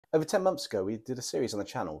Over 10 months ago, we did a series on the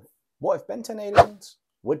channel, What if Ben 10 aliens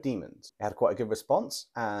were demons? It had quite a good response,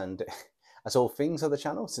 and as all things of the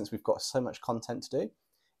channel, since we've got so much content to do,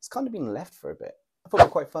 it's kind of been left for a bit. I thought it would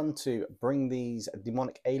be quite fun to bring these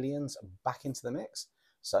demonic aliens back into the mix.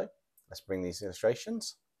 So let's bring these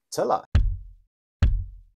illustrations to life.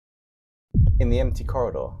 In the empty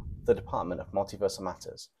corridor, the Department of Multiversal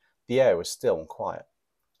Matters, the air was still and quiet.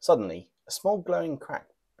 Suddenly, a small glowing crack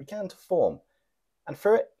began to form, and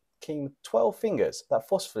through it came 12 fingers that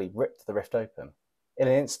forcefully ripped the rift open. In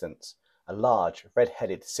an instant, a large,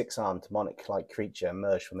 red-headed, six-armed demonic-like creature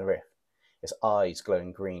emerged from the rift, its eyes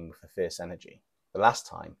glowing green with a fierce energy. The last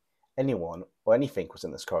time anyone or anything was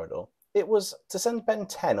in this corridor, it was to send Ben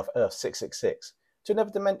 10 of Earth 666 to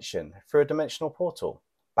another dimension through a dimensional portal.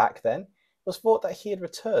 Back then, it was thought that he had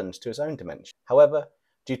returned to his own dimension. However,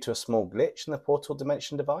 due to a small glitch in the portal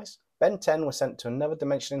dimension device, Ben 10 was sent to another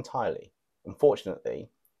dimension entirely. Unfortunately,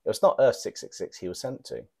 it was not Earth 666 he was sent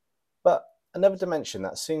to, but another dimension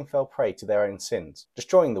that soon fell prey to their own sins,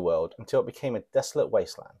 destroying the world until it became a desolate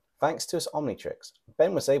wasteland. Thanks to his Omnitrix,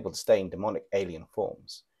 Ben was able to stay in demonic alien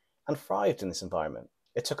forms, and thrived in this environment.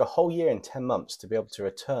 It took a whole year and 10 months to be able to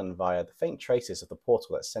return via the faint traces of the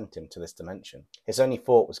portal that sent him to this dimension. His only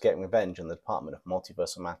thought was getting revenge on the Department of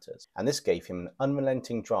Multiversal Matters, and this gave him an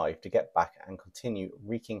unrelenting drive to get back and continue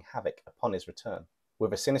wreaking havoc upon his return.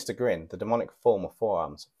 With a sinister grin, the demonic form of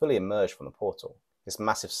Fourarms fully emerged from the portal. His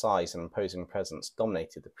massive size and imposing presence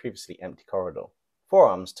dominated the previously empty corridor.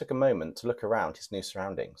 Fourarms took a moment to look around his new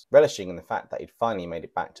surroundings, relishing in the fact that he'd finally made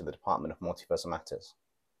it back to the Department of Multiversal Matters.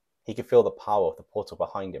 He could feel the power of the portal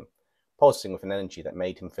behind him, pulsing with an energy that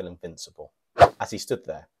made him feel invincible. As he stood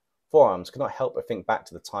there, Fourarms could not help but think back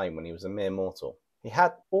to the time when he was a mere mortal. He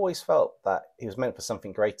had always felt that he was meant for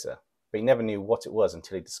something greater, but he never knew what it was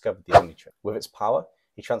until he discovered the Omnitrix. With its power,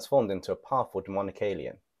 he transformed into a powerful demonic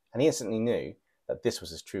alien, and he instantly knew that this was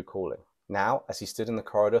his true calling. Now, as he stood in the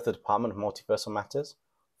corridor of the Department of Multiversal Matters,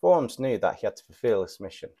 Fourarms knew that he had to fulfill his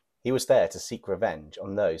mission. He was there to seek revenge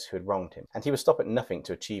on those who had wronged him, and he would stop at nothing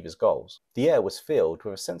to achieve his goals. The air was filled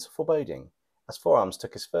with a sense of foreboding as Fourarms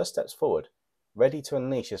took his first steps forward, ready to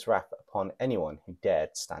unleash his wrath upon anyone who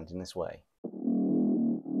dared stand in his way.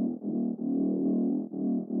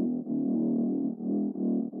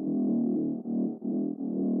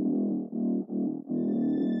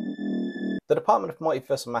 The Department of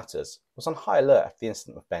Multiversal Matters was on high alert after the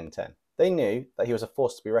incident with Ben 10. They knew that he was a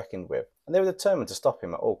force to be reckoned with, and they were determined to stop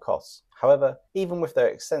him at all costs. However, even with their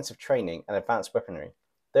extensive training and advanced weaponry,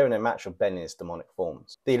 they were no match for Ben in his demonic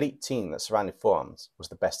forms. The elite team that surrounded Fourarms was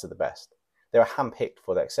the best of the best. They were handpicked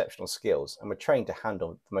for their exceptional skills and were trained to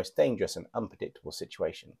handle the most dangerous and unpredictable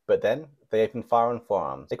situation. But then, they opened fire on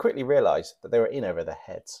Fourarms. They quickly realised that they were in over their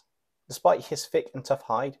heads. Despite his thick and tough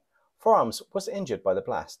hide, Fourarms was injured by the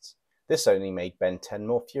blasts. This only made Ben 10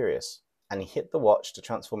 more furious, and he hit the watch to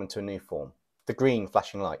transform into a new form. The green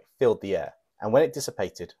flashing light filled the air, and when it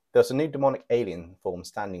dissipated, there was a new demonic alien form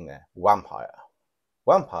standing there, Whampire.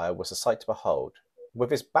 Whampire was a sight to behold.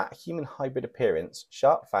 With his bat-human hybrid appearance,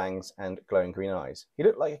 sharp fangs, and glowing green eyes, he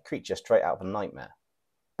looked like a creature straight out of a nightmare.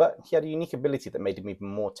 But he had a unique ability that made him even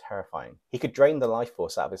more terrifying. He could drain the life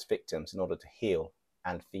force out of his victims in order to heal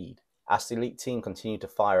and feed. As the elite team continued to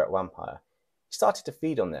fire at Whampire, he started to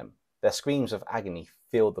feed on them. Their screams of agony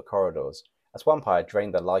filled the corridors as Whampire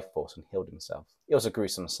drained their life force and healed himself. It was a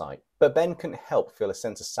gruesome sight, but Ben couldn't help feel a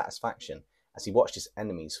sense of satisfaction as he watched his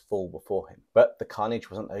enemies fall before him. But the carnage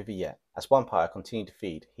wasn't over yet. As Whampire continued to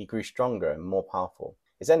feed, he grew stronger and more powerful.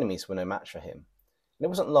 His enemies were no match for him, and it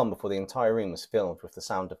wasn't long before the entire room was filled with the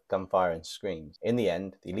sound of gunfire and screams. In the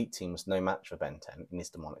end, the elite team was no match for Ben 10 in his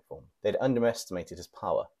demonic form. They had underestimated his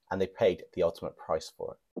power, and they paid the ultimate price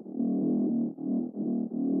for it.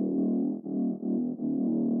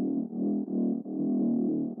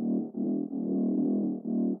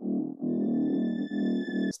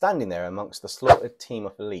 Standing there amongst the slaughtered team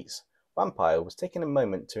of elites, Whampire was taking a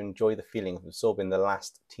moment to enjoy the feeling of absorbing the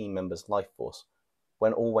last team member's life force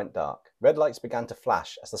when all went dark. Red lights began to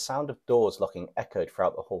flash as the sound of doors locking echoed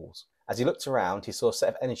throughout the halls. As he looked around, he saw a set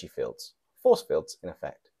of energy fields, force fields in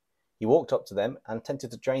effect. He walked up to them and attempted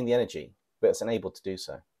to drain the energy, but was unable to do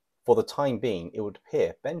so. For the time being, it would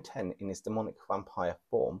appear Ben 10 in his demonic Whampire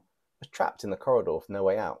form was trapped in the corridor with no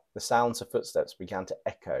way out. The sounds of footsteps began to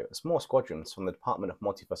echo as more squadrons from the Department of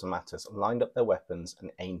Multiversal Matters lined up their weapons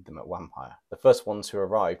and aimed them at Whampire. The first ones who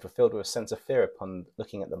arrived were filled with a sense of fear upon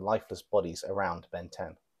looking at the lifeless bodies around Ben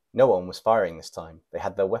 10. No one was firing this time. They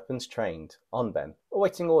had their weapons trained on Ben,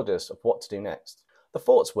 awaiting orders of what to do next. The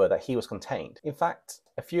thoughts were that he was contained. In fact,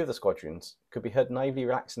 a few of the squadrons could be heard naively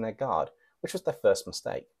relaxing their guard, which was their first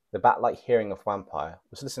mistake. The bat-like hearing of Whampire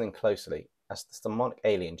was listening closely as this demonic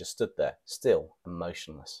alien just stood there, still and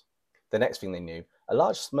motionless. The next thing they knew, a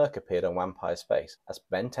large smirk appeared on Whampire's face as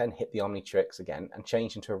Ben 10 hit the Omnitrix again and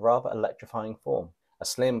changed into a rather electrifying form. A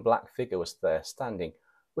slim black figure was there, standing,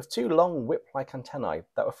 with two long whip-like antennae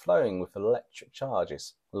that were flowing with electric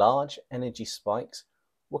charges. Large energy spikes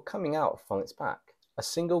were coming out from its back. A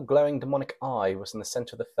single glowing demonic eye was in the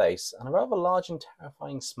centre of the face, and a rather large and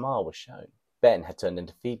terrifying smile was shown. Ben had turned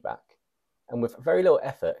into feedback, and with very little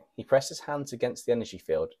effort, he pressed his hands against the energy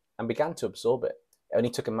field and began to absorb it. It only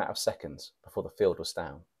took a matter of seconds before the field was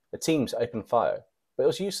down. The teams opened fire, but it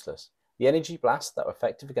was useless. The energy blasts that were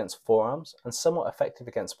effective against Fourarms and somewhat effective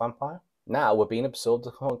against Whampire now were being absorbed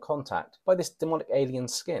upon contact by this demonic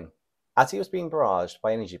alien's skin. As he was being barraged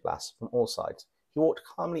by energy blasts from all sides, he walked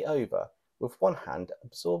calmly over, with one hand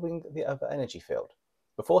absorbing the other energy field,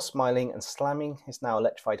 before smiling and slamming his now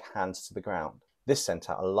electrified hands to the ground. This sent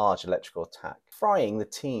out a large electrical attack, frying the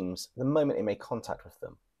teams the moment it made contact with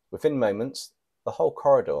them. Within moments, the whole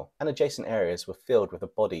corridor and adjacent areas were filled with the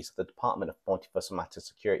bodies of the Department of Multiversal Matters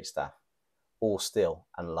security staff, all still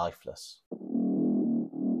and lifeless.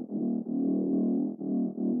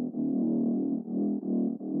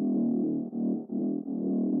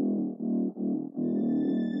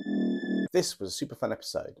 This was a super fun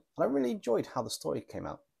episode, and I really enjoyed how the story came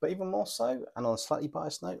out. But even more so, and on a slightly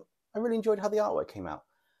biased note, I really enjoyed how the artwork came out.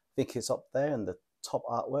 I think it's up there in the top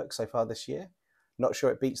artwork so far this year. Not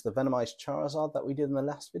sure it beats the Venomized Charizard that we did in the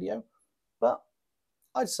last video, but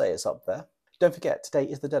I'd say it's up there. Don't forget, today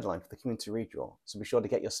is the deadline for the community redraw, so be sure to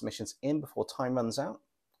get your submissions in before time runs out.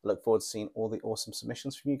 I look forward to seeing all the awesome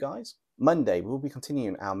submissions from you guys. Monday, we'll be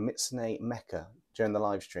continuing our Mitsune Mecha during the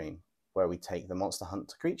live stream, where we take the Monster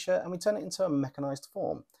Hunter creature and we turn it into a mechanized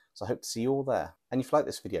form. So I hope to see you all there. And if you like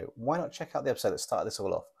this video, why not check out the episode that started this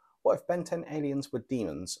all off? What if Ben 10 Aliens Were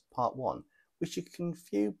Demons, Part 1, which you can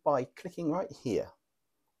view by clicking right here.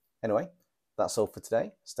 Anyway, that's all for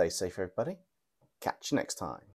today. Stay safe, everybody. Catch you next time.